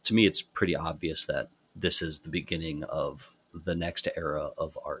to me, it's pretty obvious that this is the beginning of the next era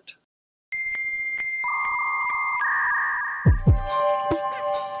of art.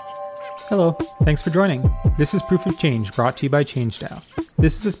 Hello, thanks for joining. This is Proof of Change, brought to you by ChangeDAO.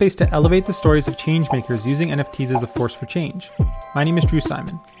 This is a space to elevate the stories of changemakers using NFTs as a force for change. My name is Drew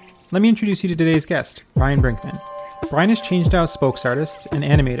Simon. Let me introduce you to today's guest, Bryan Brinkman. Bryan is ChangeDAO's spokes artist, an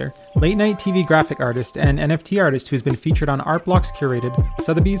animator, late-night TV graphic artist, and NFT artist who has been featured on Art Blocks Curated,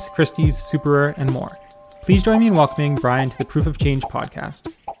 Sotheby's, Christie's, Super Rare, and more. Please join me in welcoming Bryan to the Proof of Change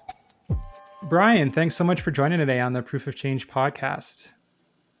podcast. Bryan, thanks so much for joining today on the Proof of Change podcast.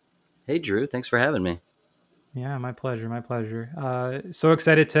 Hey, Drew. Thanks for having me. Yeah, my pleasure. My pleasure. So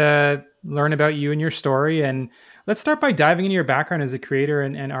excited to learn about you and your story. And let's start by diving into your background as a creator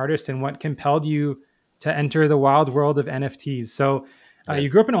and artist and what compelled you to enter the wild world of NFTs. So you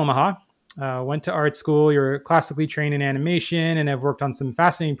grew up in Omaha, went to art school. You're classically trained in animation and have worked on some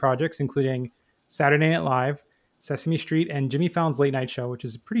fascinating projects, including Saturday Night Live, Sesame Street, and Jimmy Fallon's Late Night Show, which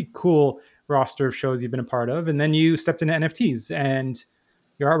is a pretty cool roster of shows you've been a part of. And then you stepped into NFTs and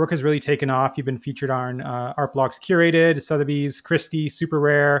your artwork has really taken off. You've been featured on Art Blocks Curated, Sotheby's, Christie's, Super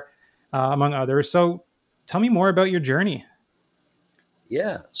Rare, among others. So tell me more about your journey.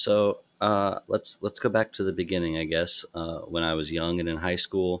 Yeah. So let's go back to the beginning, I guess. When I was young and in high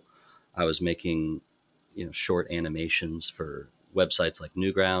school, I was making, short animations for websites like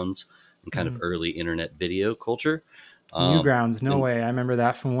Newgrounds and kind of early internet video culture. Newgrounds, no way. I remember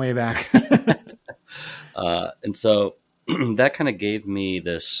that from way back. And so that kind of gave me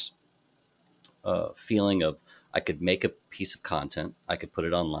this feeling of I could make a piece of content, I could put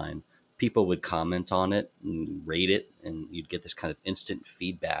it online, people would comment on it and rate it, and you'd get this kind of instant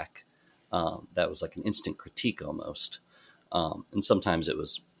feedback that was like an instant critique almost. And sometimes it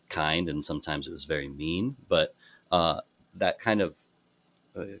was kind and sometimes it was very mean, but that kind of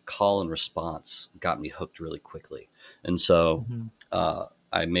call and response got me hooked really quickly. And so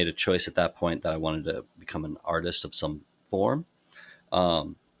I made a choice at that point that I wanted to become an artist of some form. I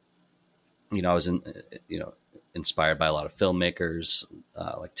was inspired by a lot of filmmakers,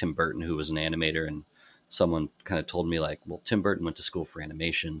 like Tim Burton, who was an animator, and someone kind of told me like, well, Tim Burton went to school for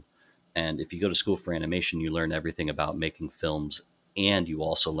animation. And if you go to school for animation, you learn everything about making films, and you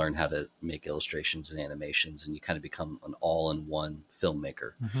also learn how to make illustrations and animations, and you kind of become an all-in-one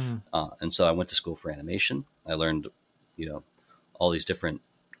filmmaker. And so I went to school for animation. I learned, all these different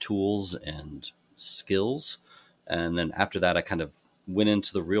tools and skills. And then after that, I kind of went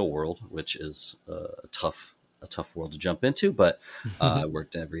into the real world, which is a tough world to jump into. But I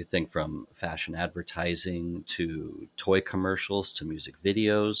worked in everything from fashion advertising to toy commercials to music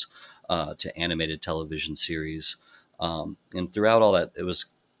videos to animated television series. And throughout all that, it was,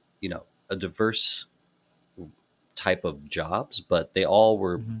 a diverse type of jobs, but they all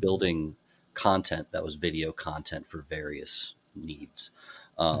were building content that was video content for various needs.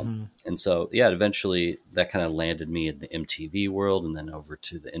 And so, eventually that kind of landed me in the MTV world and then over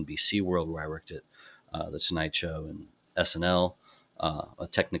to the NBC world where I worked at The Tonight Show and SNL.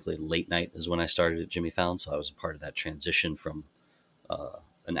 Technically late night is when I started at Jimmy Fallon. So I was a part of that transition from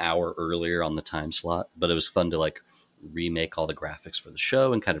an hour earlier on the time slot, but it was fun to like remake all the graphics for the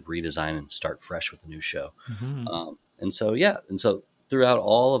show and kind of redesign and start fresh with the new show. And so throughout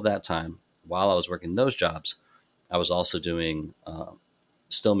all of that time, while I was working those jobs, I was also doing,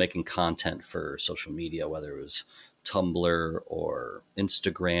 still making content for social media, whether it was Tumblr or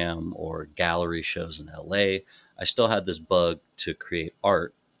Instagram or gallery shows in LA. I still had this bug to create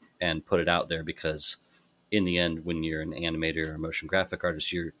art and put it out there because in the end, when you're an animator or a motion graphic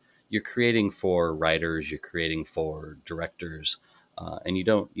artist, you're creating for writers, you're creating for directors, and you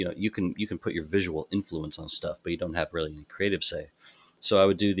don't, you can put your visual influence on stuff, but you don't have really any creative say. So I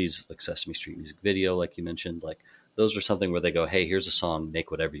would do these like Sesame Street music video, like you mentioned, like those are something where they go, hey, here's a song,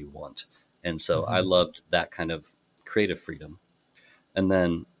 make whatever you want. And so I loved that kind of creative freedom. And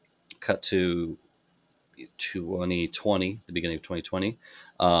then cut to 2020, the beginning of 2020,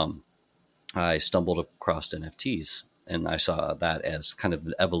 I stumbled across NFTs. And I saw that as kind of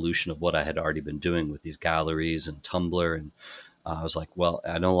the evolution of what I had already been doing with these galleries and Tumblr. And I was like, well,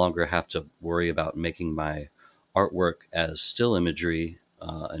 I no longer have to worry about making my artwork as still imagery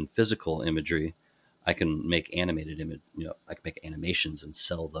and physical imagery. I can make animated image, I can make animations and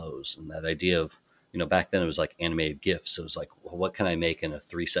sell those. And that idea of, back then it was like animated GIFs. So it was like, well, what can I make in a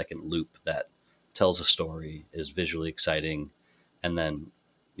 3-second loop that tells a story, is visually exciting, and then,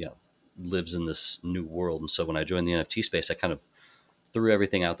 lives in this new world. And so when I joined the NFT space, I kind of threw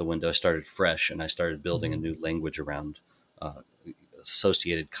everything out the window. I started fresh and I started building a new language around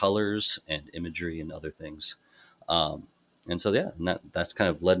associated colors and imagery and other things. And so, yeah, and that's kind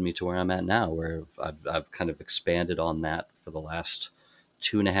of led me to where I'm at now, where I've kind of expanded on that for the last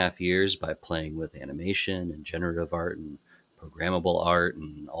 2.5 years by playing with animation and generative art and programmable art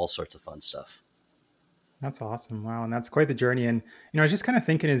and all sorts of fun stuff. That's awesome. Wow. And that's quite the journey. And, I was just kind of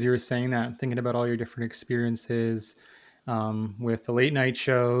thinking as you were saying that, thinking about all your different experiences with the late night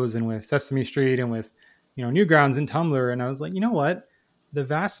shows and with Sesame Street and with, Newgrounds and Tumblr. And I was like, you know what? The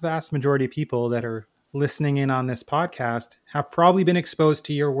vast, vast majority of people that are listening in on this podcast have probably been exposed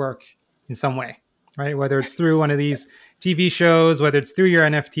to your work in some way, right? Whether it's through one of these TV shows, whether it's through your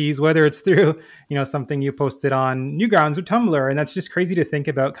NFTs, whether it's through, something you posted on Newgrounds or Tumblr. And that's just crazy to think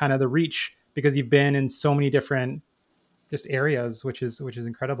about kind of the reach because you've been in so many different just areas, which is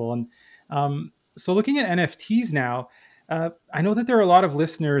incredible. And so looking at NFTs now, I know that there are a lot of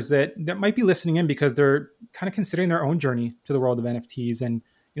listeners that might be listening in because they're kind of considering their own journey to the world of NFTs and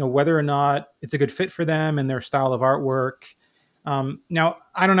whether or not it's a good fit for them and their style of artwork. Now,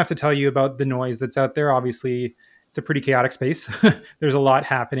 I don't have to tell you about the noise that's out there. Obviously, it's a pretty chaotic space. There's a lot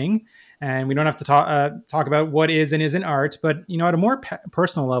happening, and we don't have to talk about what is and isn't art. But at a more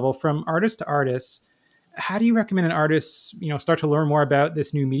personal level, from artist to artist, how do you recommend an artist start to learn more about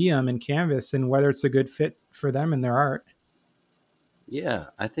this new medium and canvas and whether it's a good fit for them and their art? Yeah,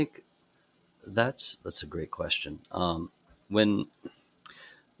 I think that's a great question. When,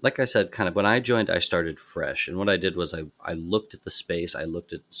 like I said, kind of when I joined, I started fresh, and what I did was I looked at the space, I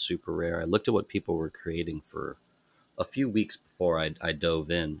looked at Super Rare, I looked at what people were creating for a few weeks before I dove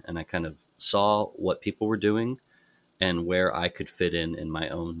in, and I kind of saw what people were doing and where I could fit in my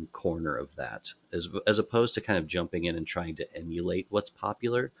own corner of that, as opposed to kind of jumping in and trying to emulate what's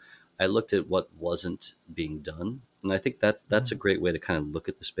popular. I looked at what wasn't being done, and I think that's a Mhm. great way to kind of look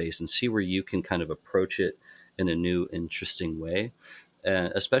at the space and see where you can kind of approach it in a new, interesting way,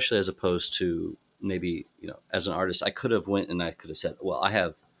 especially as opposed to maybe as an artist, I could have went and I could have said, well, I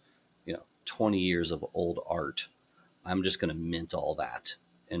have 20 years of old art. I'm just going to mint all that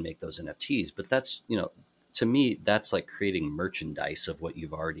and make those NFTs. But that's, to me, that's like creating merchandise of what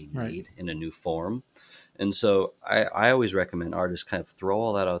you've already Right. made in a new form. And so I always recommend artists kind of throw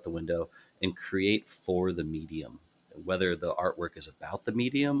all that out the window and create for the medium, whether the artwork is about the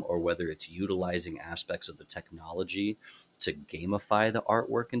medium or whether it's utilizing aspects of the technology to gamify the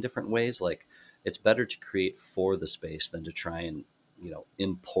artwork in different ways. Like, it's better to create for the space than to try and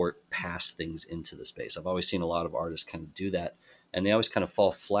import past things into the space. I've always seen a lot of artists kind of do that, and they always kind of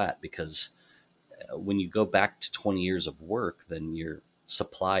fall flat because when you go back to 20 years of work, then your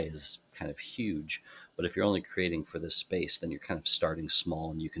supply is kind of huge. But if you're only creating for this space, then you're kind of starting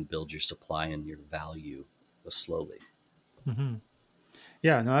small and you can build your supply and your value slowly. Hmm.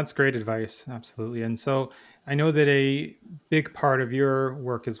 Yeah, no, that's great advice. Absolutely. And so I know that a big part of your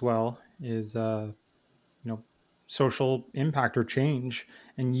work as well is you know social impact or change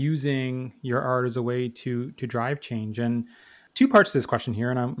and using your art as a way to drive change. And two parts to this question here,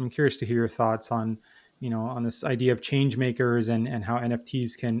 and I'm curious to hear your thoughts on on this idea of change makers and how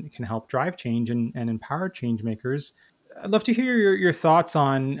NFTs can help drive change and empower change makers. I'd love to hear your thoughts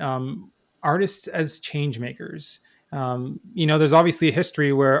on artists as change makers. There's obviously a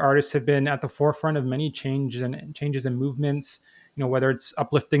history where artists have been at the forefront of many changes and movements. Whether it's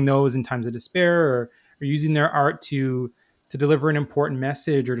uplifting those in times of despair or using their art to deliver an important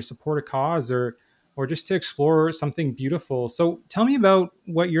message or to support a cause or just to explore something beautiful. So tell me about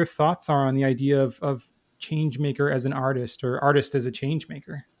what your thoughts are on the idea of change maker as an artist or artist as a change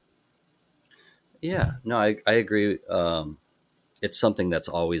maker. Yeah, no, I agree. It's something that's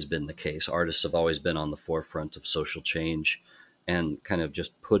always been the case. Artists have always been on the forefront of social change and kind of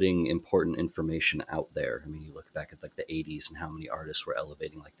just putting important information out there. I mean, you look back at like the 80s and how many artists were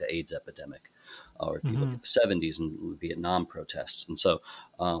elevating like the AIDS epidemic, or if you look Hmm. at the 70s and Vietnam protests. And so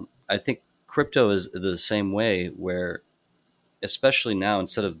I think crypto is the same way, where especially now,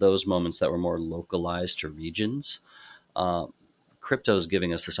 instead of those moments that were more localized to regions, uh, crypto is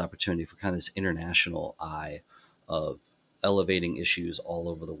giving us this opportunity for kind of this international eye of elevating issues all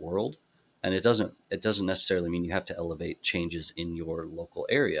over the world. And it doesn't necessarily mean you have to elevate changes in your local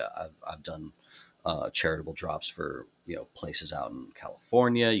area. I've done charitable drops for places out in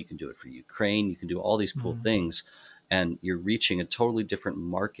California. You can do it for Ukraine. You can do all these cool Hmm. things, and you're reaching a totally different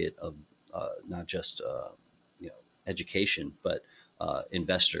market of not just education, but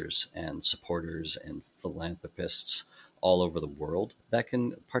investors and supporters and philanthropists all over the world that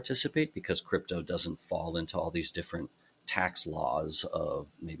can participate, because crypto doesn't fall into all these different tax laws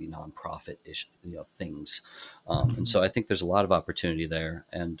of maybe nonprofit things. And Hmm. so I think there's a lot of opportunity there.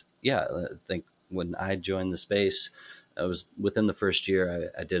 And yeah, I think when I joined the space, I was within the first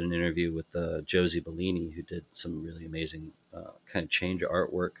year. I did an interview with Josie Bellini, who did some really amazing kind of change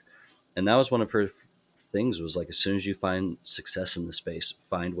artwork, and that was one of her things. Was like, as soon as you find success in the space,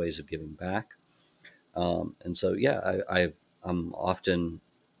 find ways of giving back. And so, yeah, I'm often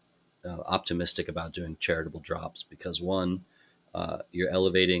optimistic about doing charitable drops because one, you're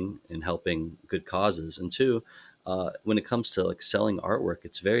elevating and helping good causes, and two, when it comes to like selling artwork,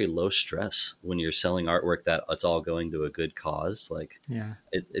 it's very low stress when you're selling artwork that it's all going to a good cause. Like, Yeah.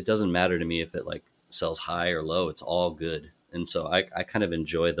 it doesn't matter to me if it like sells high or low; it's all good. And so I kind of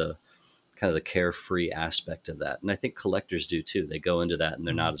enjoy the kind of the carefree aspect of that, and I think collectors do too. They go into that and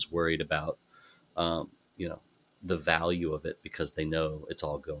they're Mhm. not as worried about you know, the value of it because they know it's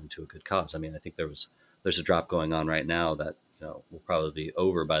all going to a good cause. I mean, I think there's a drop going on right now that will probably be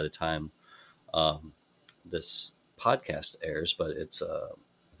over by the time um, this podcast airs. But it's I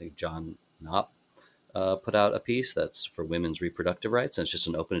think John Knopp put out a piece that's for women's reproductive rights, and it's just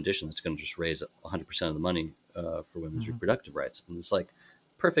an open edition that's going to just raise 100% of the money for women's Mhm. reproductive rights. And it's like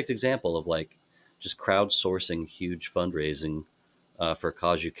perfect example of like just crowdsourcing huge fundraising for a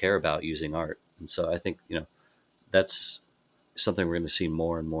cause you care about using art. And so I think that's something we're going to see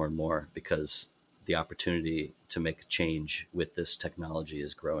more and more and more because the opportunity to make a change with this technology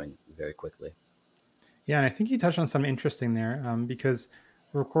is growing very quickly. Yeah, and I think you touched on something interesting there, because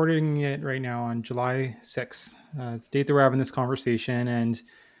we're recording it right now on July 6th. It's the date that we're having this conversation. And,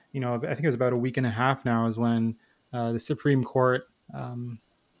 I think it was about a week and a half now is when the Supreme Court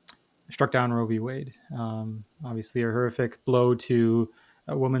struck down Roe v. Wade. Obviously, a horrific blow to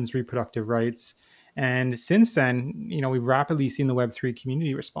a woman's reproductive rights. And since then, we've rapidly seen the Web3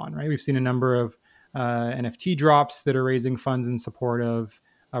 community respond, right? We've seen a number of NFT drops that are raising funds in support of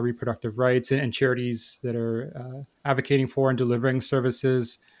reproductive rights, and charities that are advocating for and delivering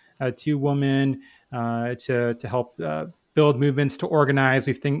services to women to help build movements to organize.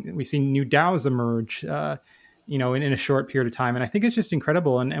 We've seen new DAOs emerge. In a short period of time. And I think it's just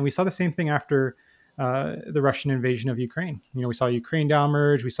incredible. And we saw the same thing after the Russian invasion of Ukraine. We saw Ukraine DAO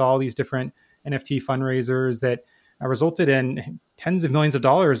emerge. We saw all these different NFT fundraisers that resulted in tens of millions of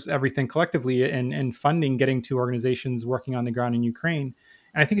dollars, everything collectively, and funding getting to organizations working on the ground in Ukraine.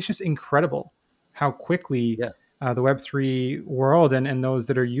 And I think it's just incredible how quickly Yeah, the Web3 world and those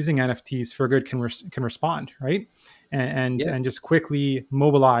that are using NFTs for good can respond, right? yeah. And just quickly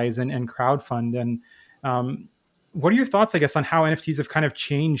mobilize and crowdfund. And um, what are your thoughts, I guess, on how NFTs have kind of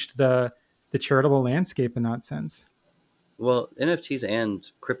changed the charitable landscape in that sense? Well, NFTs and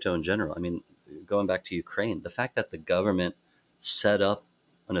crypto in general. I mean, going back to Ukraine, the fact that the government set up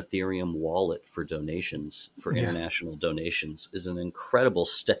an Ethereum wallet for donations, for Yeah. international donations, is an incredible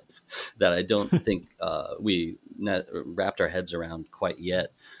step that I don't think wrapped our heads around quite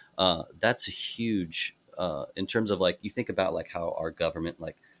yet. That's huge in terms of like you think about like how our government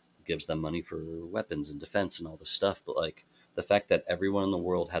like gives them money for weapons and defense and all this stuff, but like the fact that everyone in the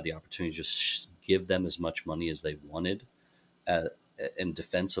world had the opportunity to just give them as much money as they wanted uh, in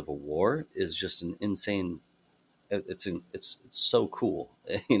defense of a war is just an insane. It's so cool,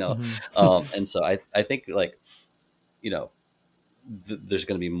 Hmm. and so I think like you know there's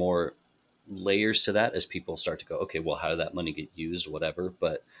going to be more layers to that as people start to go, okay, well, how did that money get used, whatever.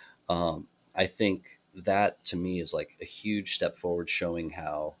 But I think that to me is like a huge step forward, showing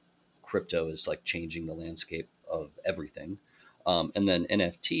how crypto is like changing the landscape of everything. And then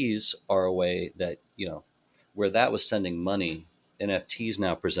NFTs are a way that where that was sending money, NFTs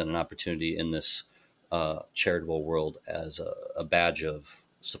now present an opportunity in this charitable world as a badge of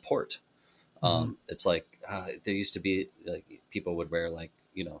support. Hmm. It's like there used to be like people would wear like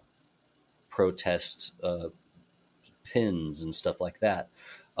protest pins and stuff like that.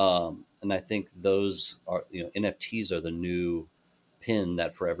 And I think those are NFTs are the new pin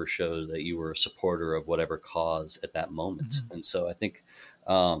that forever shows that you were a supporter of whatever cause at that moment. Hmm. And so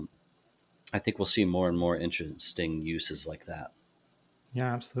um, I think we'll see more and more interesting uses like that.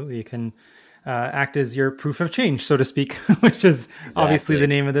 Yeah, absolutely. It can act as your proof of change, so to speak, which is obviously the Exactly.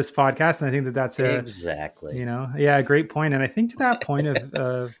 name of this podcast. And I think that that's Exactly. yeah, a great point. And I think to that point of,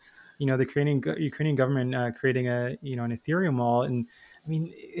 the Ukrainian government creating an Ethereum wall. And I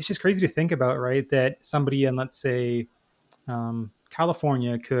mean, it's just crazy to think about, right? That somebody in, let's say,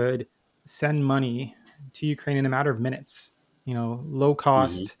 California could send money to Ukraine in a matter of minutes, low Hmm.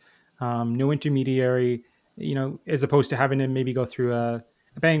 cost, no intermediary, as opposed to having to maybe go through a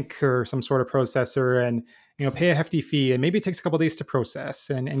bank or some sort of processor and, pay a hefty fee. And maybe it takes a couple of days to process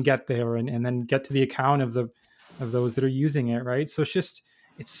and get there and then get to the account of those that are using it. Right. So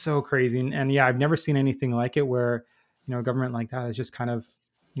it's so crazy. And yeah, I've never seen anything like it where, a government like that has just kind of,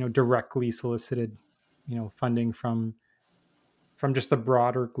 directly solicited, funding from from just the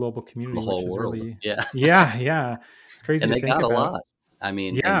broader global from the community, which whole is world. really, Yeah. yeah, yeah. It's crazy And to they think got a about. lot. I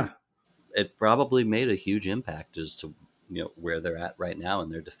mean, and Yeah, it probably made a huge impact as to where they're at right now in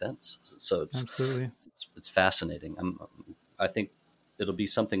their defense. So absolutely. it's fascinating. I think it'll be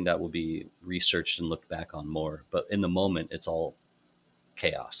something that will be researched and looked back on more. But in the moment, it's all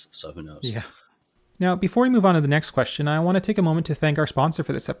chaos. So who knows? Yeah. Now, before we move on to the next question, I want to take a moment to thank our sponsor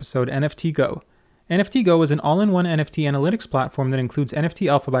for this episode, NFT Go. NFT Go is an all in one NFT analytics platform that includes NFT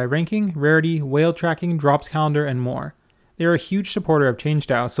alpha by ranking, rarity, whale tracking, drops calendar, and more. They are a huge supporter of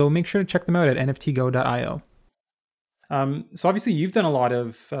ChangeDAO, so make sure to check them out at nftgo.io. So obviously you've done a lot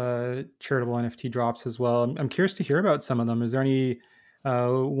of charitable NFT drops as well. I'm curious to hear about some of them. Is there any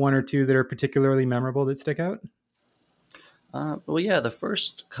one or two that are particularly memorable that stick out? Well, yeah, the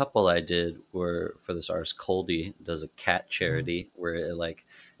first couple I did were for this artist Coldy does a cat Oh, charity where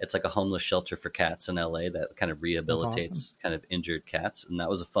it's like a homeless shelter for cats in LA that kind of that's awesome. rehabilitates kind of injured cats, and that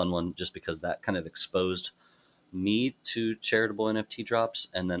was a fun one just because that kind of exposed me to charitable NFT drops,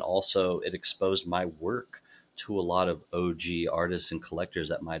 and then also it exposed my work to a lot of OG artists and collectors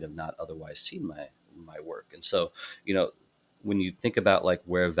that might have not otherwise seen my work. And so, you know, when you think about like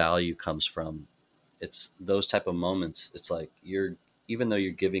where value comes from, it's those type of moments. It's like you're even though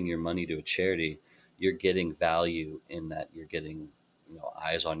you're giving your money to a charity, you're getting value in that you're getting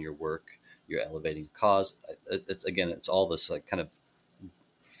eyes on your work. You're elevating a cause. It's again, it's all this like kind of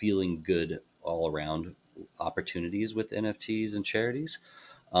feeling good all around opportunities with NFTs and charities.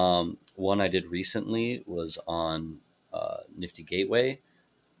 One I did recently was on Nifty Gateway.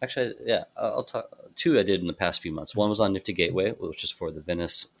 Actually, yeah, I'll talk. Two I did in the past few months. One was on Nifty Gateway, which is for the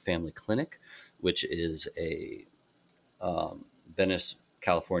Venice Family Clinic, which is a Venice,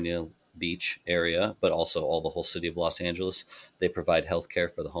 California beach area, but also all the whole city of Los Angeles. They provide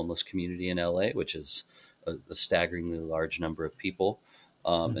healthcare for the homeless community in LA, which is a staggeringly large number of people.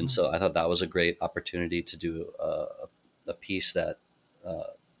 And Mm-hmm. so I thought that was a great opportunity to do a piece that uh,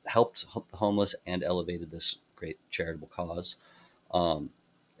 helped the homeless and elevated this great charitable cause. Um,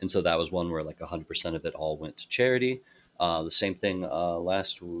 and so that was one where like 100% of it all went to charity. The same thing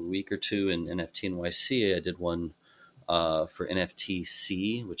last week or two in NFT NYC. I did one for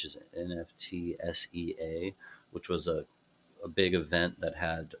NFTC, which is NFTSEA, which was a big event that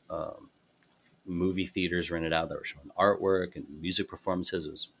had movie theaters rented out that were showing artwork and music performances.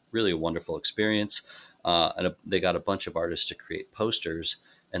 It was really a wonderful experience. They got a bunch of artists to create posters,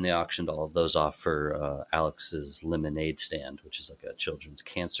 and they auctioned all of those off for Alex's Lemonade Stand, which is like a children's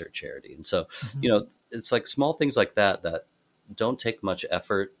cancer charity. And so, Mm-hmm. it's like small things like that that don't take much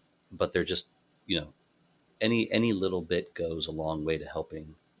effort, but they're just, you know, any little bit goes a long way to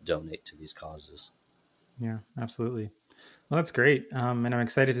helping donate to these causes. Yeah, absolutely. Well, that's great. And I'm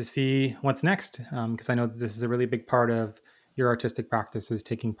excited to see what's next because I know that this is a really big part of your artistic practice is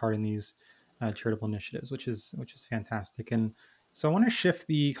taking part in these charitable initiatives, which is fantastic. And so I want to shift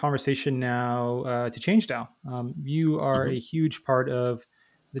the conversation now to ChangeDAO. You are Hmm. a huge part of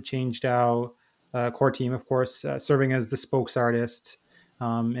the ChangeDAO core team, of course, serving as the spokes artist.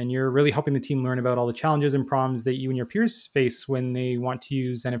 And you're really helping the team learn about all the challenges and problems that you and your peers face when they want to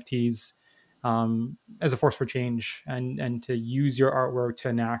use NFTs as a force for change and to use your artwork to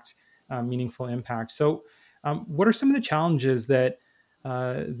enact meaningful impact. So, what are some of the challenges that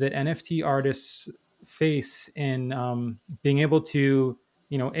NFT artists face in being able to,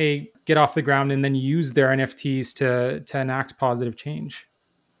 a get off the ground and then use their NFTs to enact positive change?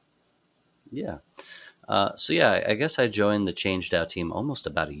 Yeah. So yeah, I guess I joined the Changed Out team almost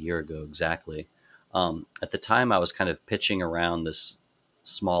about a year ago exactly. At the time, I was kind of pitching around this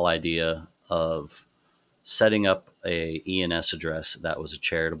small idea of setting up a ENS address that was a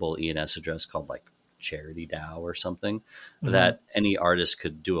charitable ENS address called like Charity DAO or something Mm-hmm. that any artist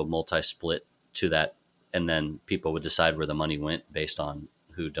could do a multi-split to that, and then people would decide where the money went based on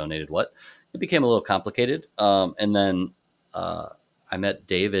who donated what. It became a little complicated, and then uh, I met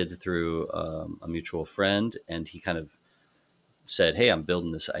David through a mutual friend, and he kind of said, "Hey, I'm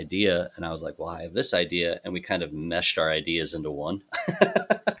building this idea," and I was like, "Well, I have this idea," and we kind of meshed our ideas into one.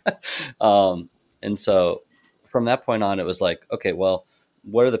 um, and so from that point on, it was like, okay, well,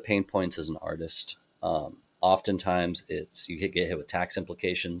 what are the pain points as an artist? Oftentimes, it's you get hit with tax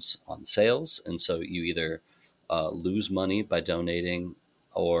implications on sales, and so you either lose money by donating,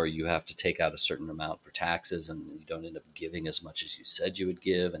 or you have to take out a certain amount for taxes, and you don't end up giving as much as you said you would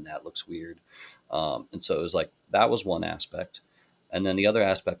give, and that looks weird. And so it was like that was one aspect, and then the other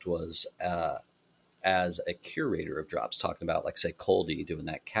aspect was as a curator of drops, talking about like say Coldy doing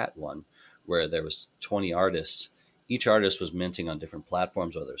that cat one, where there was 20 artists. Each artist was minting on different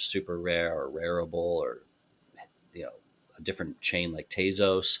platforms, whether it's super rare or rareable or you know a different chain like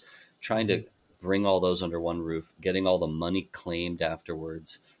Tezos, trying Mm-hmm. to bring all those under one roof, getting all the money claimed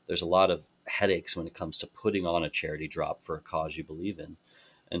afterwards. There's a lot of headaches when it comes to putting on a charity drop for a cause you believe in.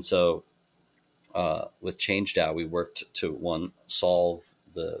 And so with ChangeDAO, we worked to one solve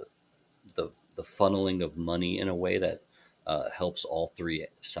the funneling of money in a way that helps all three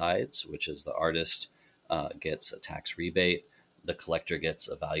sides, which is the artist gets a tax rebate, the collector gets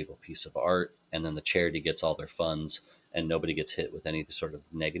a valuable piece of art, and then the charity gets all their funds, and nobody gets hit with any sort of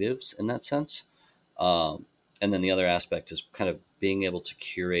negatives in that sense. And then the other aspect is kind of being able to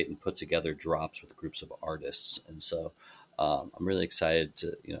curate and put together drops with groups of artists. And so I'm really excited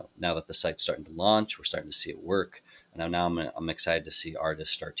to, now that the site's starting to launch, we're starting to see it work. And I'm excited to see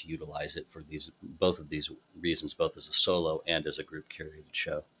artists start to utilize it for both of these reasons, both as a solo and as a group curated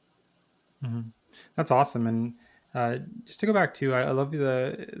show. Mm-hmm. That's awesome. And just to go back to, I love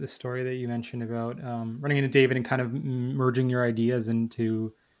the story that you mentioned about running into David and kind of merging your ideas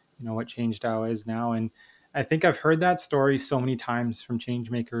into, what Change DAO is now. And I think I've heard that story so many times from change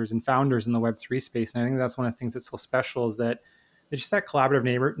makers and founders in the Web3 space. And I think that's one of the things that's so special is that it's just that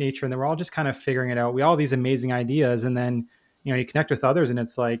collaborative nature. And then we're all just kind of figuring it out. We all have these amazing ideas. And then, you connect with others and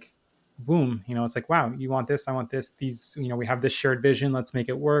it's like, boom, it's like, wow, you want this, I want this, these, we have this shared vision. Let's make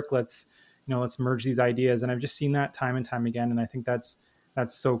it work. Let's merge these ideas. And I've just seen that time and time again. And I think that's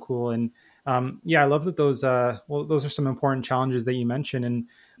so cool. And I love that those are some important challenges that you mentioned. And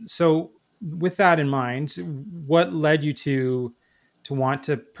so with that in mind, what led you to want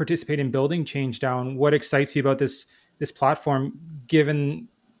to participate in building Change Down? What excites you about this platform, given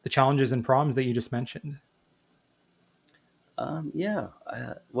the challenges and problems that you just mentioned?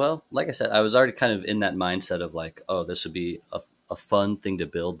 Well, like I said, I was already kind of in that mindset of like, oh, this would be a fun thing to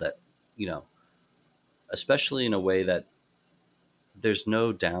build that, especially in a way that there's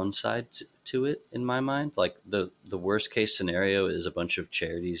no downside to it in my mind. Like the worst case scenario is a bunch of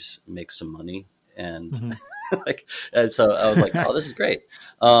charities make some money, and Mm-hmm. and so I was like, oh, this is great.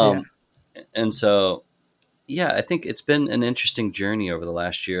 Yeah. Um, and so yeah, I think it's been an interesting journey over the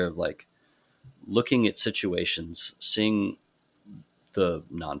last year of like looking at situations, seeing the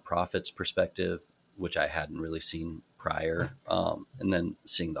nonprofits perspective, which I hadn't really seen prior, and then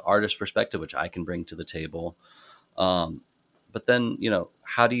seeing the artist perspective, which I can bring to the table. Um, but then,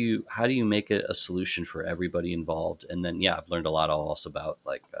 how do you make it a solution for everybody involved? And then, I've learned a lot also about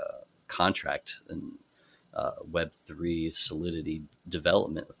like contract and Web3 solidity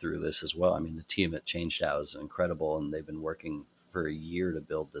development through this as well. I mean, the team at ChangeDAO is incredible, and they've been working for a year to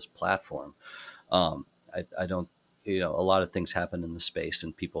build this platform. I don't, a lot of things happen in the space,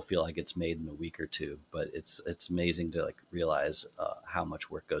 and people feel like it's made in a week or two. But it's amazing to like realize how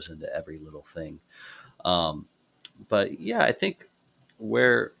much work goes into every little thing. Um, but yeah, I think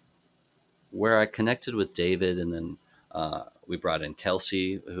where I connected with David, and then we brought in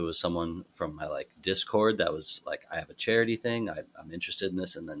Kelsey, who was someone from my like Discord that was like, I have a charity thing, I'm interested in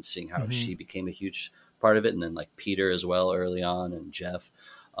this, and then seeing how Mm-hmm. she became a huge part of it, and then like Peter as well early on, and Jeff.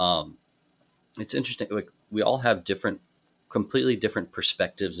 Um, it's interesting. Like we all have completely different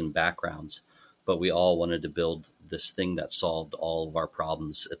perspectives and backgrounds, but we all wanted to build this thing that solved all of our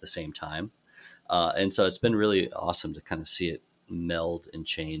problems at the same time. And so it's been really awesome to kind of see it meld and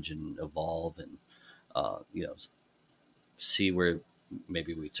change and evolve, and see where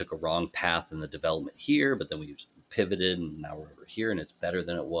maybe we took a wrong path in the development here, but then we pivoted and now we're over here and it's better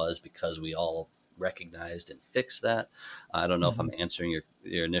than it was because we all recognized and fixed that. I don't know if Mm-hmm. I'm answering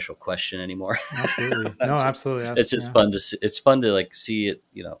your initial question anymore. Absolutely. I'm No, just, absolutely. it's just Yeah. fun to see. It's fun to like see it,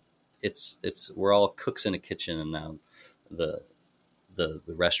 we're all cooks in a kitchen, and now the, the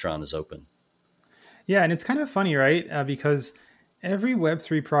restaurant is open. Yeah, and it's kind of funny, right? Because every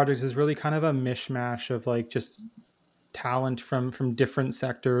Web3 project is really kind of a mishmash of like just talent from different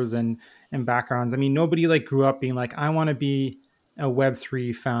sectors and backgrounds. I mean, nobody like grew up being like, I want to be a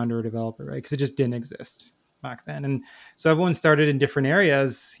Web3 founder or developer, right? Because it just didn't exist back then. And so everyone started in different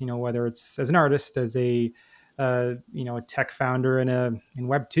areas, whether it's as an artist, as a tech founder in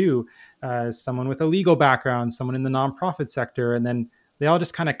Web2, someone with a legal background, someone in the nonprofit sector, and then they all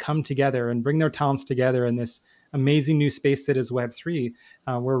just kind of come together and bring their talents together in this amazing new space that is Web3,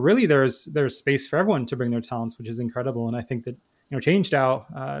 where really there's space for everyone to bring their talents, which is incredible. And I think that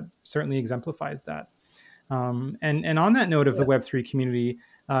ChangeDAO certainly exemplifies that. And on that note of the Yeah. Web3 community,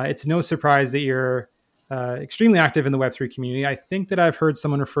 it's no surprise that you're extremely active in the Web3 community. I think that I've heard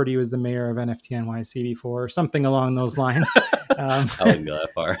someone refer to you as the mayor of NFT NYC before, or something along those lines. Um, I wouldn't go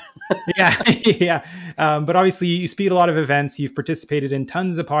that far. yeah, yeah. But obviously, you speak at a lot of events. You've participated in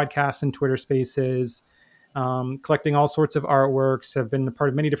tons of podcasts and Twitter Spaces, collecting all sorts of artworks. Have been a part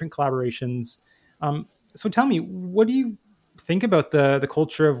of many different collaborations. So tell me, what do you think about the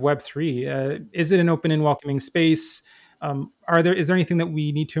culture of Web3? Is it an open and welcoming space? Is there anything that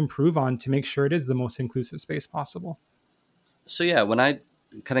we need to improve on to make sure it is the most inclusive space possible? So yeah, when I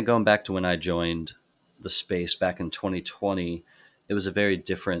kind of going back to when I joined the space back in 2020, it was a very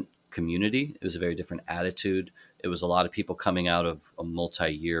different community. It was a very different attitude. It was a lot of people coming out of a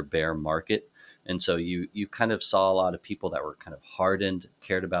multi-year bear market. And so you kind of saw a lot of people that were kind of hardened,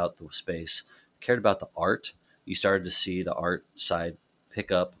 cared about the space, cared about the art. You started to see the art side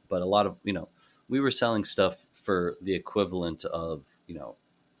pick up, but a lot of, we were selling stuff for the equivalent of, zero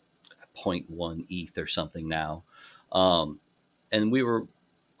point 0.1 ETH or something now. Um, and we were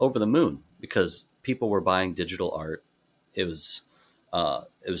over the moon because people were buying digital art. It was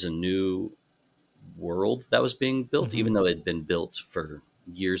a new world that was being built, Hmm. even though it had been built for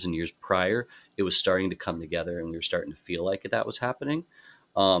years and years prior. It was starting to come together, and we were starting to feel like that was happening.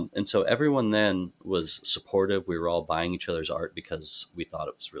 And so everyone then was supportive. We were all buying each other's art because we thought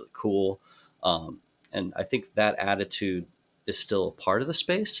it was really cool. Um, and I think that attitude is still a part of the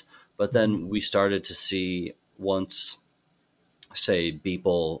space. But Hmm. then we started to see, once, say,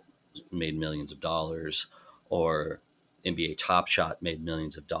 Beeple made millions of dollars, or NBA Top Shot made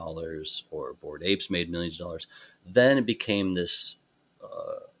millions of dollars, or Bored Apes made millions of dollars, then it became this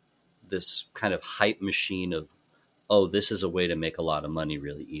kind of hype machine of, oh, this is a way to make a lot of money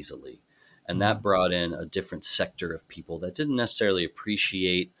really easily. And that Hmm. brought in a different sector of people that didn't necessarily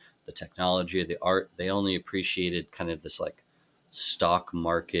appreciate the technology or the art. They only appreciated kind of this like stock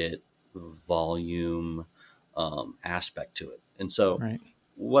market volume aspect to it. And so Right.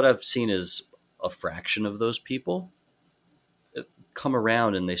 what I've seen is a fraction of those people come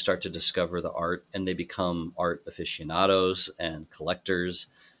around and they start to discover the art, and they become art aficionados and collectors,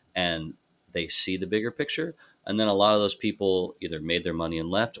 and they see the bigger picture. And then a lot of those people either made their money and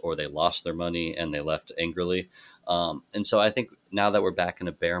left, or they lost their money and they left angrily. And so I think now that we're back in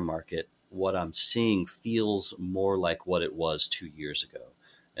a bear market, what I'm seeing feels more like what it was 2 years ago.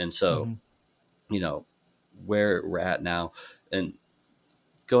 And so, Hmm. you know, where we're at now, and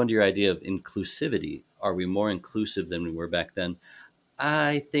go into your idea of inclusivity, are we more inclusive than we were back then?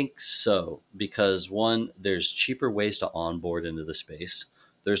 I think so, because one, there's cheaper ways to onboard into the space.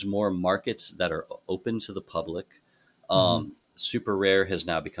 There's more markets that are open to the public. Hmm. Super Rare has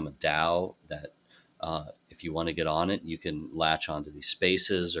now become a DAO that, if you want to get on it, you can latch onto these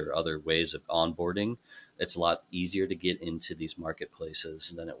spaces or other ways of onboarding. It's a lot easier to get into these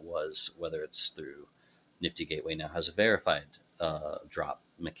marketplaces than it was, whether it's through Nifty Gateway now has a verified drop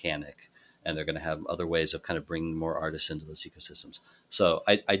mechanic, and they're going to have other ways of kind of bringing more artists into those ecosystems. So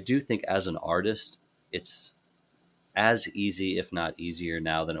I do think as an artist, it's as easy, if not easier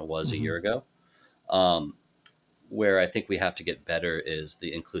now than it was a Hmm. year ago. Um, where I think we have to get better is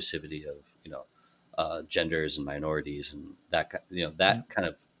the inclusivity of, genders and minorities, and Yeah. that kind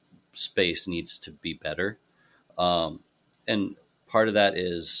of space needs to be better. Um, and part of that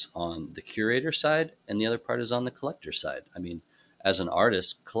is on the curator side, and the other part is on the collector side. I mean, as an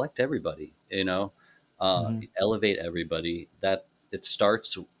artist, collect everybody, Hmm. elevate everybody. That it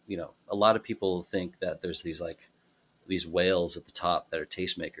starts, a lot of people think that there's these whales at the top that are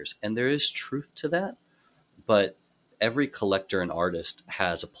tastemakers, and there is truth to that. But every collector and artist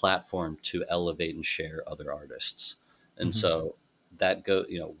has a platform to elevate and share other artists. And Hmm. so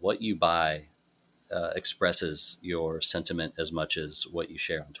what you buy expresses your sentiment as much as what you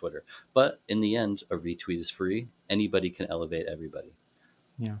share on Twitter. But in the end, a retweet is free. Anybody can elevate everybody.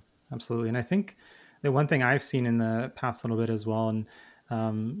 Yeah, absolutely. And I think the one thing I've seen in the past little bit as well,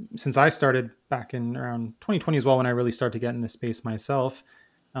 and since I started back in around 2020 as well, when I really started to get in the space myself,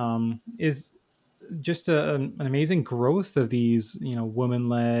 is just an amazing growth of these,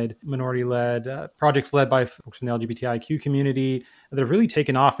 women-led, minority-led projects led by folks from the LGBTIQ community that have really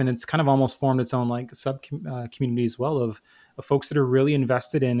taken off, and it's kind of almost formed its own like sub community as well of folks that are really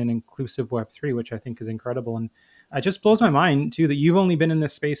invested in an inclusive Web3, which I think is incredible. And it just blows my mind too that you've only been in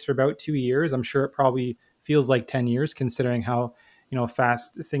this space for about 2 years. I'm sure it probably feels like 10 years considering how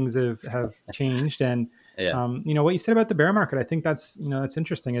fast things have changed. And Yeah. what you said about the bear market, I think that's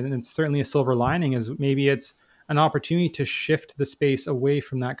interesting, and it's certainly a silver lining. Is maybe it's an opportunity to shift the space away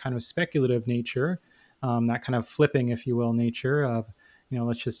from that kind of speculative nature, that kind of flipping, if you will, nature of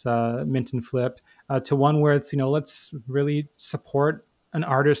let's just mint and flip, to one where it's let's really support an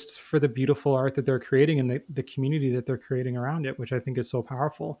artist for the beautiful art that they're creating and the community that they're creating around it, which I think is so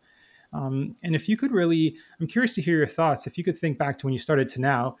powerful. And if you could really, I'm curious to hear your thoughts. If you could think back to when you started to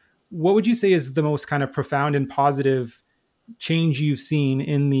now, what would you say is the most kind of profound and positive change you've seen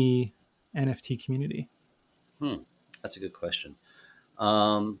in the NFT community? That's a good question.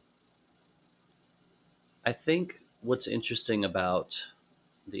 Um, I think. what's interesting about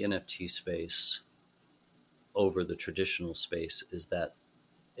the NFT space over the traditional space is that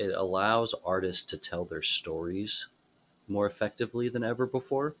it allows artists to tell their stories more effectively than ever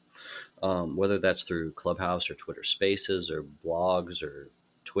before, whether that's through Clubhouse or Twitter Spaces or blogs or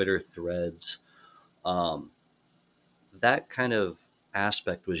Twitter threads. Um, that kind of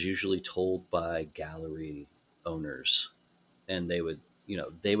aspect was usually told by gallery owners, and they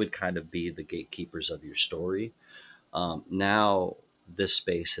would kind of be the gatekeepers of your story. Now this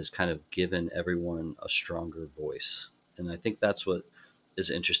space has kind of given everyone a stronger voice, and I think that's what is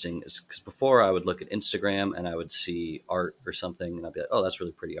interesting. Is because before I would look at Instagram and I would see art or something, and I'd be like, "Oh, that's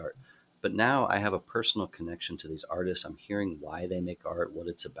really pretty art." But now I have a personal connection to these artists. I'm hearing why they make art, what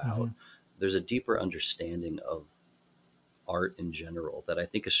it's about. Hmm. There's a deeper understanding of art in general that I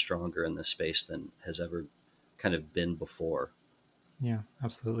think is stronger in this space than has ever kind of been before. Yeah,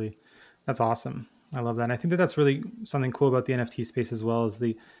 absolutely. That's awesome. I love that. And I think that that's really something cool about the NFT space as well, is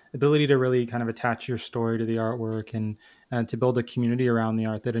the ability to really kind of attach your story to the artwork, and to build a community around the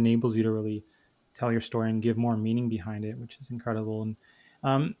art that enables you to really tell your story and give more meaning behind it, which is incredible.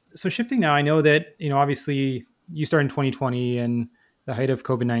 And so shifting now, I know that, obviously you started in 2020 and the height of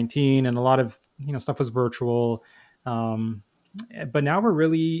COVID-19, and a lot of, stuff was virtual. Um, but now we're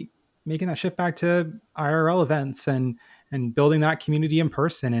really making that shift back to IRL events, and building that community in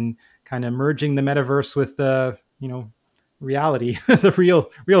person, and kind of merging the metaverse with the, reality, the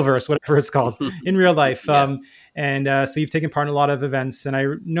real verse, whatever it's called, in real life. Yeah. And So you've taken part in a lot of events, and I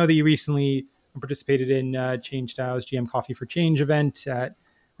know that you recently participated in Change DAO's GM Coffee for Change event at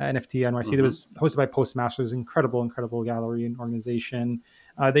NFT NYC that Hmm. was hosted by Postmasters, incredible gallery and organization.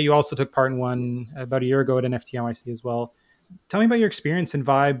 That you also took part in one about a year ago at NFT NYC as well. Tell me about your experience and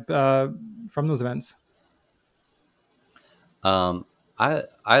vibe from those events. Um,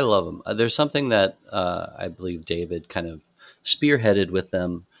 I love them. There's something that I believe David kind of spearheaded with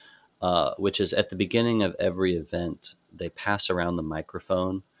them, which is at the beginning of every event, they pass around the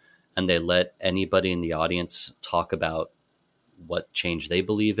microphone and they let anybody in the audience talk about what change they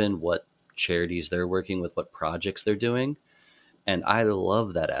believe in, what charities they're working with, what projects they're doing. And I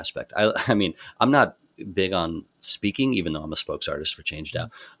love that aspect. I mean, I'm not big on speaking, even though I'm a spokes artist for Change Now.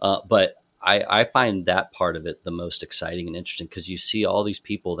 But I find that part of it the most exciting and interesting because you see all these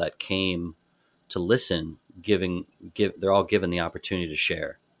people that came to listen, they're all given the opportunity to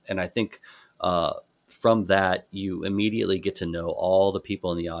share. And I think from that, you immediately get to know all the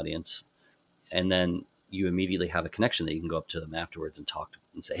people in the audience, and then you immediately have a connection that you can go up to them afterwards and talk to them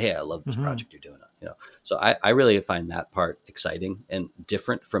and say, "Hey, I love this Hmm. project you're doing." So I really find that part exciting and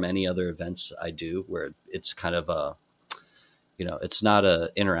different from any other events I do, where it's kind of it's not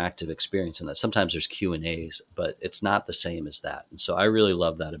a interactive experience, and that sometimes there's Q&As, but it's not the same as that. And so I really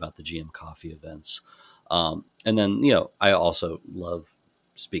love that about the GM Coffee events. And then I also love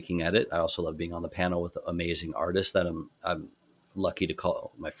speaking at it. I also love being on the panel with amazing artists that I'm lucky to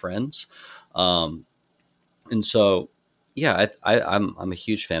call my friends. Um, and so, yeah, I'm a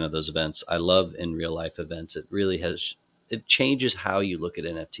huge fan of those events. I love in real life events. It changes how you look at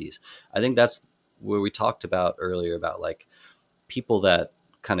NFTs. I think that's where we talked about earlier about like people that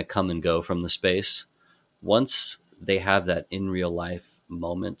kind of come and go from the space. Once they have that in real life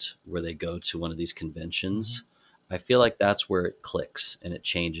moment where they go to one of these Hmm. conventions, I feel like that's where it clicks and it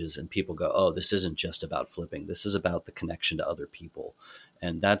changes, and people go, "Oh, this isn't just about flipping. This is about the connection to other people."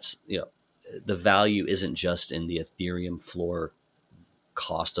 And that's, the value isn't just in the Ethereum floor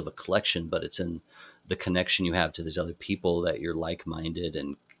cost of a collection, but it's in the connection you have to these other people that you're like-minded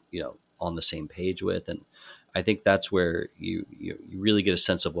and, on the same page with. And I think that's where you really get a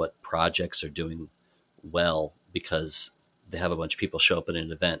sense of what projects are doing well, because they have a bunch of people show up at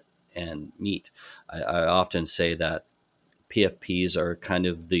an event and meet. I often say that PFPs are kind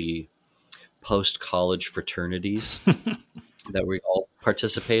of the post-college fraternities that we all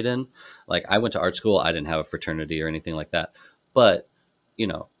participate in. Like I went to art school, I didn't have a fraternity or anything like that, but you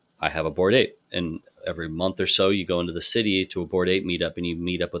know, I have a board ape, and every month or so you go into the city to a board ape meetup, and you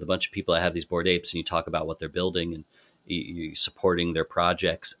meet up with a bunch of people that have these board apes, and you talk about what they're building, and you supporting their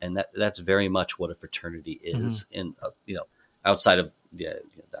projects, and that's very much what a fraternity Hmm. is. And outside of the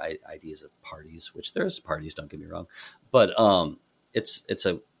ideas of parties, which there's parties, don't get me wrong, but it's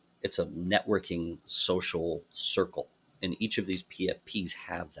a networking social circle, and each of these PFPs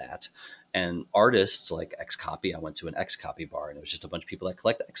have that. And artists like X Copy, I went to an X Copy bar, and it was just a bunch of people that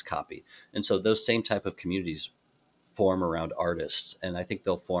collect X Copy. And so those same type of communities form around artists, and I think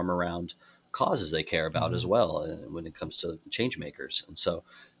they'll form around causes they care about as well when it comes to change makers. And so,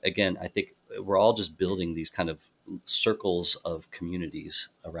 again, I think we're all just building these kind of circles of communities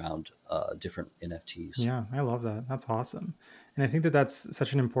around different NFTs. Yeah, I love that. That's awesome. And I think that that's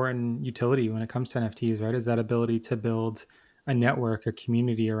such an important utility when it comes to NFTs, right? Is that ability to build a network, a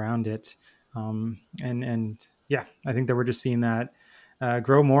community around it. And yeah, I think that we're just seeing that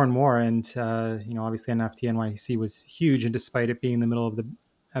grow more and more. And, obviously NFT NYC was huge. And despite it being in the middle of the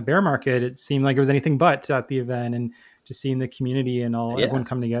bear market, it seemed like it was anything but at the event. And just seeing the community and everyone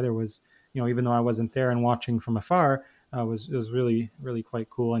come together was, even though I wasn't there and watching from afar, was really, really quite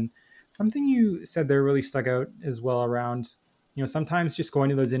cool. And something you said there really stuck out as well around, sometimes just going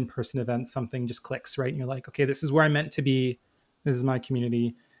to those in-person events, something just clicks, right? And you're like, okay, this is where I'm meant to be. This is my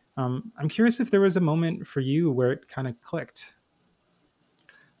community. I'm curious if there was a moment for you where it kind of clicked.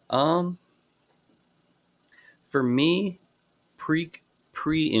 For me, pre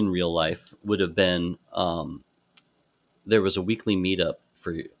in real life would have been, there was a weekly meetup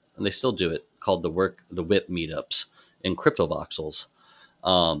and they still do it, called the WIP meetups in CryptoVoxels,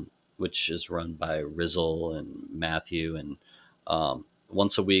 which is run by Rizzle and Matthew. And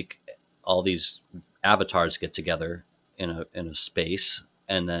once a week, all these avatars get together in a space,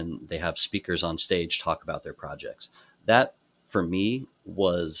 and then they have speakers on stage talk about their projects. That, for me,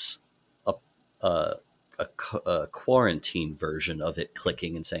 was a quarantine version of it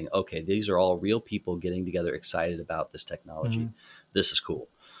clicking and saying, okay, these are all real people getting together, excited about this technology. This is cool.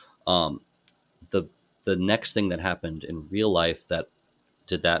 The next thing that happened in real life that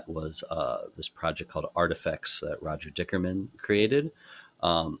did that was this project called Artifacts that Roger Dickerman created.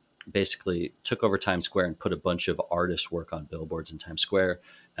 Basically took over Times Square and put a bunch of artists' work on billboards in Times Square.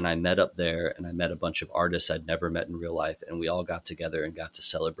 And I met up there, and I met a bunch of artists I'd never met in real life. And we all got together and got to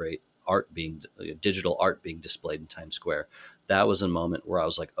celebrate digital art being displayed in Times Square. That was a moment where I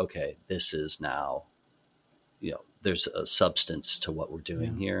was like, okay, this is now, there's a substance to what we're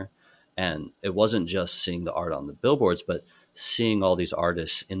doing here. And it wasn't just seeing the art on the billboards, but seeing all these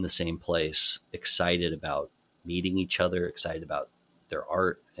artists in the same place, excited about meeting each other, excited about their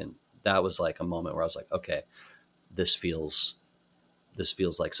art. And that was like a moment where I was like, okay, this feels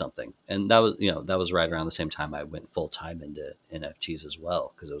like something. And that was right around the same time I went full time into NFTs as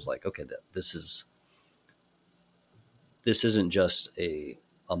well. Cause it was like, okay, this isn't just a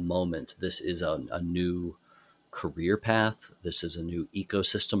moment. This is a new career path. This is a new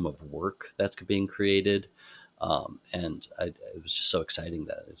ecosystem of work that's being created. And it was just so exciting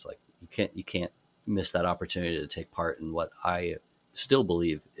that it's like, you can't miss that opportunity to take part in what I still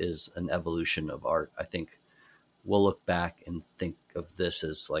believe is an evolution of art. I think we'll look back and think of this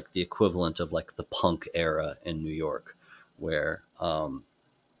as like the equivalent of like the punk era in New York, where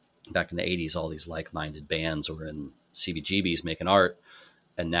back in the 80s, all these like-minded bands were in CBGBs making art.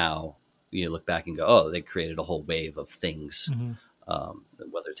 And now you look back and go, oh, they created a whole wave of things.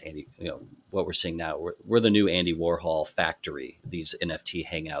 Whether it's what we're seeing now, we're the new Andy Warhol factory, these NFT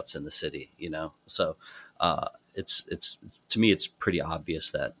hangouts in the city, So it's to me, it's pretty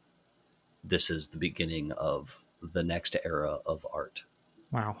obvious that this is the beginning of the next era of art.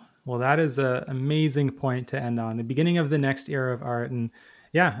 Wow. Well, that is an amazing point to end on, the beginning of the next era of art. And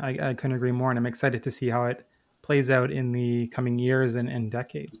yeah, I couldn't agree more. And I'm excited to see how it plays out in the coming years and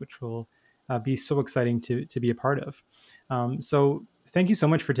decades, which will be so exciting to be a part of. So thank you so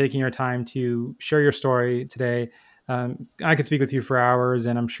much for taking your time to share your story today. I could speak with you for hours,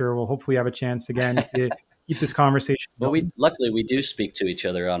 and I'm sure we'll hopefully have a chance again to keep this conversation going. Well, we do speak to each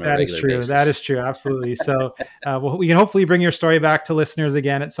other on a regular basis. That is true. Absolutely. So we can hopefully bring your story back to listeners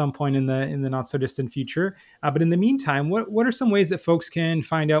again at some point in the not so distant future. But in the meantime, what are some ways that folks can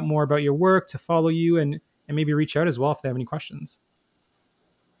find out more about your work, to follow you, and maybe reach out as well if they have any questions?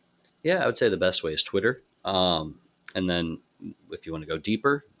 Yeah, I would say the best way is Twitter. And then if you want to go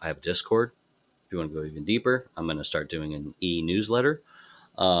deeper, I have a Discord. If you want to go even deeper, I'm going to start doing an e-newsletter.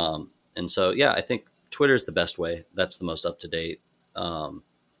 And so, yeah, I think Twitter is the best way. That's the most up-to-date.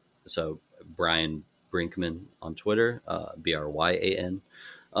 So Bryan Brinkman on Twitter, Bryan.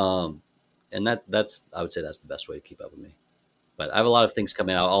 And that's, I would say that's the best way to keep up with me. But I have a lot of things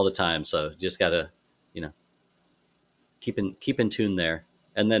coming out all the time. So just got to, keep in tune there.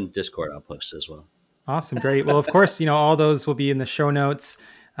 And then Discord I'll post as well. Awesome. Great. Well, of course, all those will be in the show notes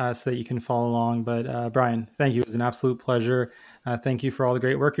so that you can follow along. But Bryan, thank you. It was an absolute pleasure. Thank you for all the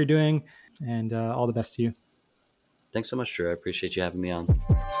great work you're doing, and all the best to you. Thanks so much, Drew. I appreciate you having me on.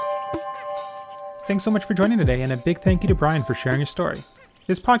 Thanks so much for joining today, and a big thank you to Bryan for sharing his story.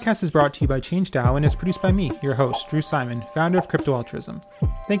 This podcast is brought to you by ChangeDAO and is produced by me, your host, Drew Simon, founder of Crypto Altruism.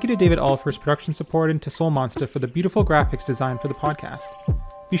 Thank you to David All for his production support, and to Soul Monster for the beautiful graphics design for the podcast.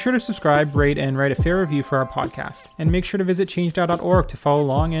 Be sure to subscribe, rate, and write a fair review for our podcast. And make sure to visit ChangeDAO.org to follow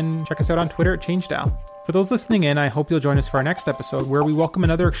along and check us out on Twitter at ChangeDAO. For those listening in, I hope you'll join us for our next episode where we welcome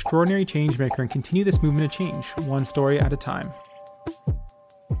another extraordinary changemaker and continue this movement of change, one story at a time.